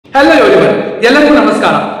Yellarigu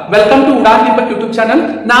Namaskara. Welcome to UDAAN Laksh YouTube channel.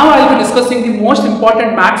 Now I will be discussing the most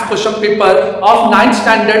important maths question paper of 9th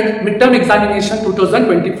standard midterm examination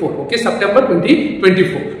 2024. Okay, September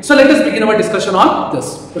 2024. So let us begin our discussion on this.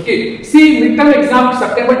 Okay, see midterm exam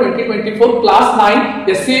September 2024 class 9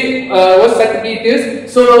 essay was set to be it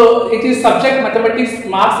is. So it is subject mathematics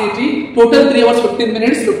marks 80. Total 3 hours 15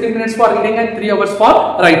 minutes. 15 minutes for reading and 3 hours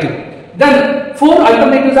for writing. Then 4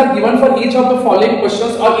 alternatives are given for each of the following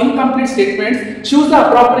questions or incomplete statements. Choose the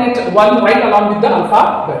appropriate one right along with the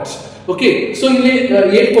alphabet. Okay, so in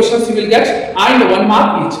 8 questions you will get and 1 mark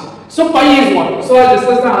each. So pi is what? So I will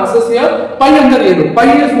discuss the answers here. Pi under yellow. Pi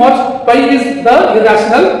is what? Pi is the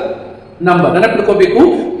irrational number.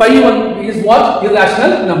 Pi is what?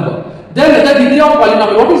 Irrational number. Then the degree of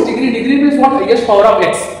polynomial. What is degree? Degree means what? Highest power of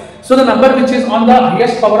x. So the number which is on the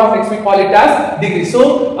highest power of x we call it as degree.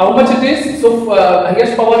 So how much it is? So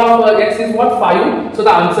highest power of x is what? 5. So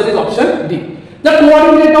the answer is option D. The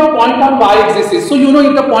coordinate of point on y-axis is, so you know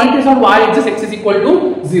if the point is on y-axis, x is equal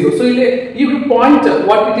to 0. So if you point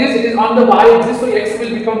what it is on the y-axis, so x will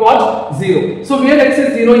become what? 0. So where x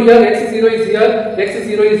is 0 here, x is 0 is here, x is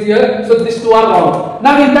 0 is here, so these two are wrong.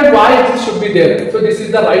 Now in that y-axis should be there. So this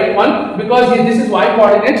is the right one because this is y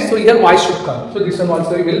coordinate, so here y should come. So this one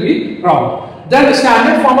also will be wrong. Then the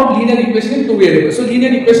standard form of linear equation in 2 variables. So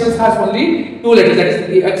linear equations has only 2 letters, that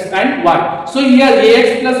is x and y. So here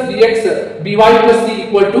ax plus bx, by plus c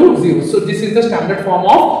equal to 0. So this is the standard form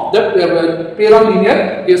of the pair of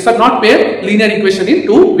linear, not pair, linear equation in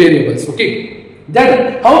 2 variables. Okay.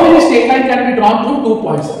 Then how many straight line can be drawn through 2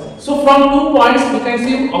 points? So from 2 points you can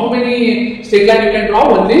see how many straight line you can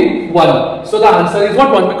draw, only 1. So the answer is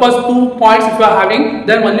what? 1, because 2 points if you are having,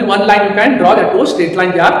 then only 1 line you can draw, that was straight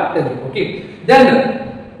line they are telling. Okay.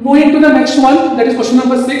 Then moving to the next one, that is question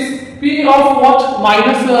number 6. P of what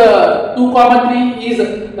minus 2 comma 3 is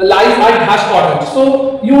lies at dash quadrant.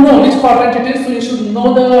 So you know which quadrant it is, so you should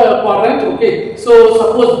know the quadrant. Okay, so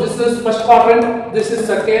suppose this is first quadrant, this is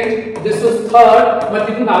second, this is third, but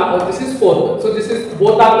this is fourth. So this is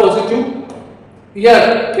both are positive.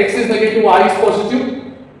 Here x is negative, y is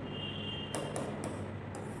positive.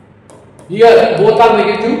 Here both are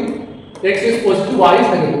negative, x is positive, y is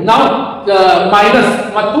negative. Now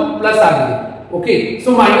minus mattu plus agadi. Okay,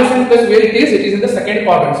 so minus and plus where it is in the second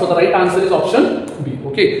quadrant. So the right answer is option B.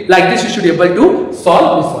 Okay, like this you should be able to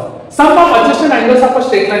solve this one. Sum of adjacent angles of a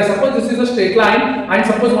straight line. Suppose this is a straight line and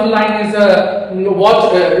suppose one line is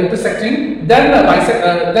intersecting. Then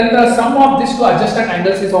the sum of these two adjacent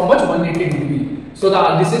angles is how much? 180 degree. So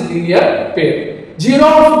this is linear pair. 0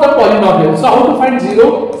 of the polynomial. So how to find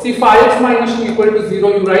 0? See 5x minus 2 equal to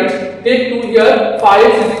 0 you write. Take 2 here,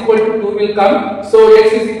 5x is equal to 2 will come. So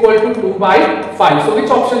x is equal to 2 by 5. So which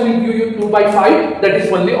option will give you 2 by 5? That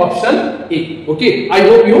is only option A. Okay, I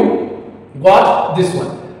hope you got this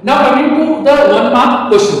one. Now coming to the 1 mark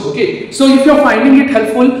question. Okay, so if you are finding it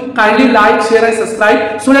helpful, kindly like, share and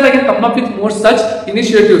subscribe so that I can come up with more such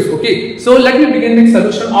initiatives. Okay, so let me begin with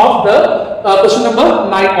solution of the question number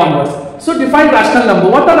 9 onwards. So define rational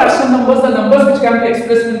number. What are rational numbers? The numbers which can be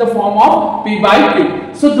expressed in the form of p by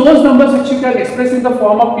q. So those numbers which you can express in the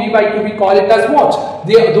form of p by q, we call it as what?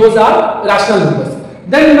 Those are rational numbers.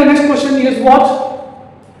 Then in the next question is what?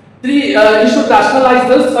 You should rationalize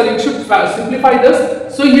this, or you should simplify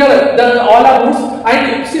this. So here all are roots,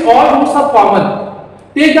 and see all roots are common.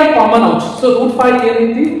 Take that common out. So root 5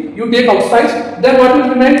 anything you take outside. Then what will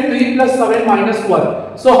remain? 3 plus 7 minus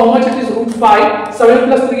 1. So how much it is? Root 5. 7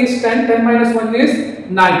 plus 3 is 10. 10 minus 1 is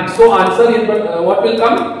 9. So answer is what will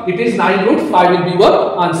come? It is 9 root 5 will be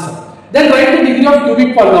your answer. Then write the degree of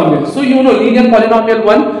cubic polynomial. So you know linear polynomial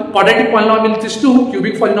 1, quadratic polynomial is 2,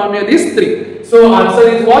 cubic polynomial is 3. So answer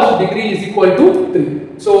is what? Degree is equal to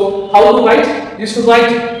 3. So how to write? You should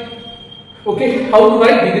write. Okay, how to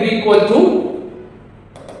write? Degree equal to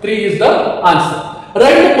 3 is the answer.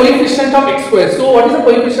 Write the coefficient of x square. So what is the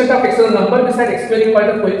coefficient of x square? The number beside x square equal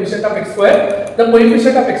to coefficient of x square. The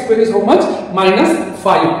coefficient of x square is how much? Minus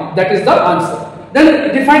 5. That is the answer.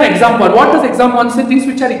 Then define exam 1. What does exam 1 say? Things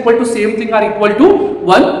which are equal to same thing are equal to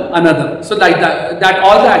one another. So like that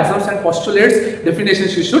all the exams and postulates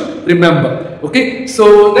definitions you should remember. Okay.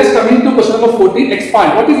 So let's coming to question number 14.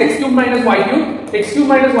 Expand. What is x cube minus y cube? X cube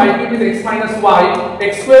minus y cube is x minus y.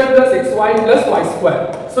 X square plus xy plus y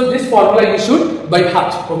square. So this formula you should by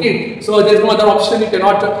heart. Okay. So there is no other option. You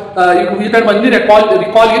cannot. You can only recall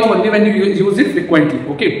it only when you use it frequently.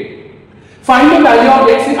 Okay. Find the value of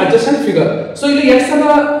x in adjacent figure. So ಇಲ್ಲಿ x ಅನ್ನ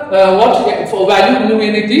what for value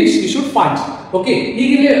you should find.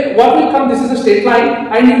 Okay, what will come? This is a straight line,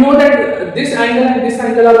 and you know that this angle and this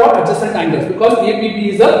angle are what? Adjacent angles, because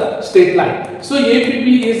APB is a straight line. So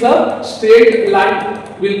APB is a straight line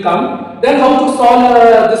will come. Then how to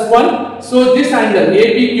solve this one? So this angle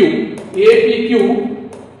APQ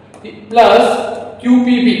plus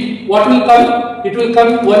QPB, what will come? It will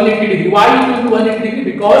come 180 degree. Why it will be 180 degree?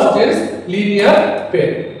 Because it is linear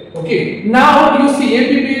pair. Okay, now you see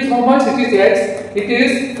APB is how much? It is X. It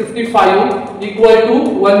is 55 equal to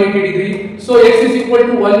 180 degree. So X is equal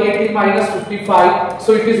to 180 minus 55.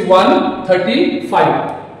 So it is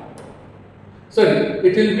 135. Sorry,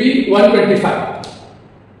 it will be 125.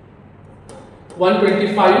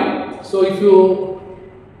 125. So if you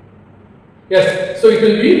so it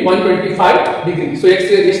will be 125 degree. So X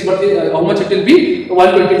is how much it will be?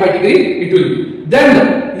 125 degree it will be.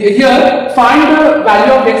 Then here find the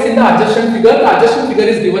value of X in the adjacent figure. The adjacent figure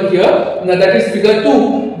is given here. Now that is figure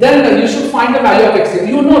 2. Then you should find the value of X here.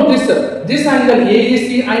 You know this angle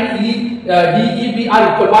AAC and DEB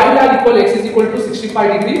are equal. Why they are equal? X is equal to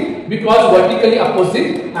 65 degree because vertically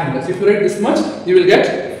opposite angles. If you write this much, you will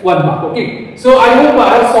get 1 mark. Okay. So I hope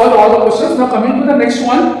I have solved all the questions. Now coming to the next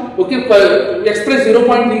one. Okay, express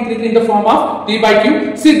 0.333 in the form of P by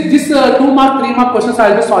Q. See, this 2 mark, 3 mark questions I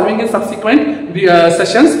will be solving in subsequent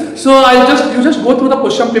sessions. So you just go through the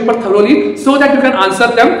question paper thoroughly so that you can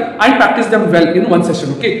answer them and practice them well in one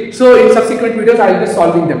session. Okay. So in subsequent videos I will be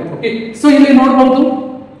solving them. Okay. So you will note about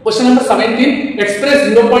the question number 17. Express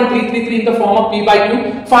 0.333 in the form of P by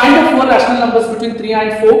Q. Find the 4 rational numbers between 3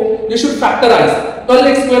 and 4. You should factorize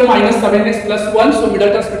 12x square minus 7x plus 1. So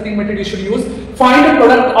Middleton splitting method you should use. Find the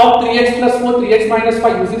product of 3x plus 4, 3x minus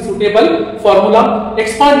 5 using suitable formula.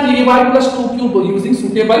 Expand 3y plus 2 cube using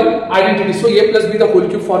suitable identity. So a plus b the whole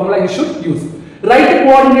cube formula you should use. Write the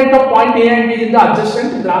coordinate of point A and B in the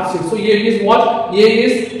adjacent graph sheet. So A is what? A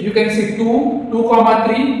is, you can see 2, 2,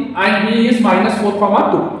 3 and B is minus 4, 2.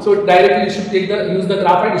 So directly you should use the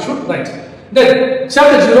graph and you should write. Then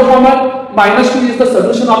check 0, minus 2 is the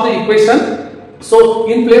solution of the equation. So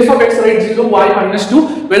in place of x write 0, y minus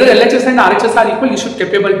 2. Whether LHS and RHS are equal, you should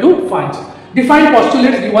capable to find. Define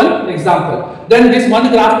postulates given example. Then this one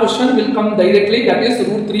graph question will come directly, that is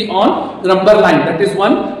root 3 on number line. That is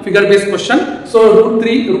one figure based question. So root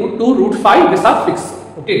 3, root 2, root 5, these are fixed.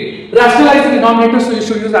 Okay. Rationalize the denominator, so you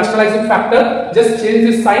should use rationalizing factor. Just change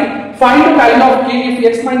this sign. Find the value of k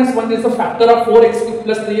if x minus 1 is the factor of 4x cube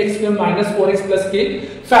plus 3x cube minus 4x plus k.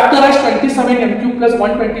 Factorize 27 m cube plus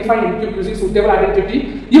 125 m cube using suitable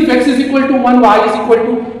identity. If x is equal to 1, y is equal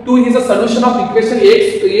to 2 is a solution of equation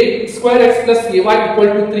a square x plus ay equal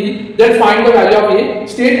to 3. Then find the value of a.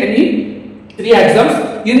 State any 3 axioms.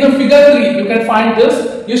 In the figure 3, you can find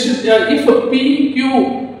this. You should if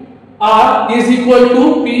PQ R is equal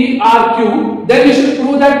to PRQ, then you should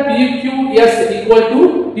prove that PQS equal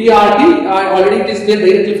to PRT. Already it is there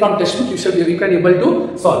directly from textbook. You can able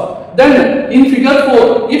to solve. Then in figure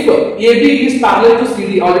 4, if AB is parallel to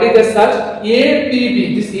CD, already there such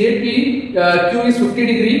APB. This APQ is 50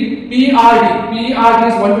 degree. PRD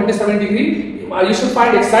is 127 degree. You should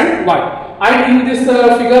find x and y. And in this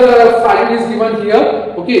figure 5 is given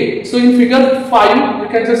here. Okay. So in figure 5, you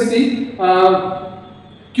can just see.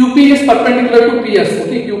 QP is perpendicular to PS.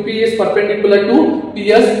 Okay, QP is perpendicular to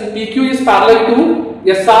PS. PQ is parallel to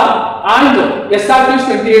SR and SR is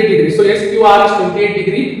 28 degree. So SQR is 28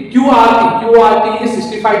 degree. QRT is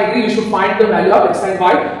 65 degree. You should find the value of x and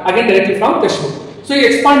y again directly from textbook. So you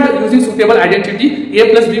expand using suitable identity. A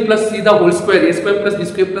plus B plus C the whole square. A square plus B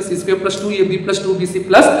square plus C square plus 2AB plus 2BC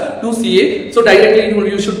plus 2CA. So directly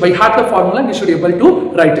you should by heart the formula and you should be able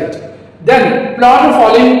to write it. Then plot the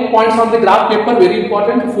following points on the graph paper. Very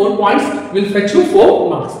important. 4 points will fetch you 4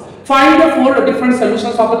 marks. Find the 4 different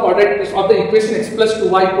solutions of the product of the equation x plus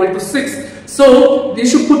 2y equal to 6. So you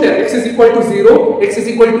should put x is equal to 0, x is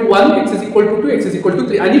equal to 1, x is equal to 2, x is equal to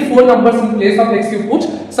 3. Any 4 numbers in place of x you put,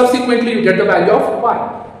 subsequently you get the value of y.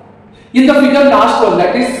 In the figure last one,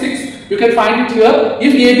 that is 6, you can find it here.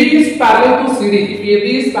 If AB is parallel to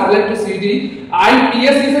CD, and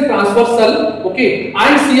PS is a transversal, okay,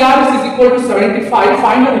 and CR is equal to 75,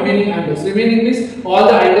 find the remaining angles. Remaining is all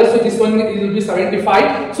the angles, so this one will be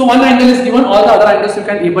 75. So one angle is given, all the other angles you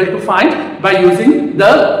can able to find by using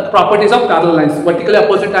the properties of parallel lines, vertically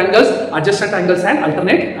opposite angles, adjacent angles and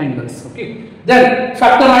alternate angles. Okay. Then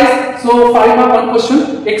factorize. So 5 mark one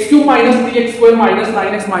question, x cube minus 3x square minus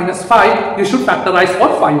 9x minus 5. You should factorize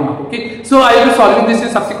for 5 mark. Okay. So I will be solving this in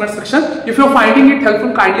subsequent section. If you are finding it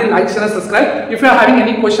helpful, kindly like, share and subscribe. If you are having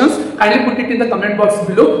any questions, kindly put it in the comment box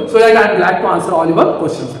below so that I am glad to answer all your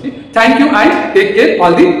questions. Okay. Thank you and take care.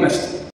 All the best.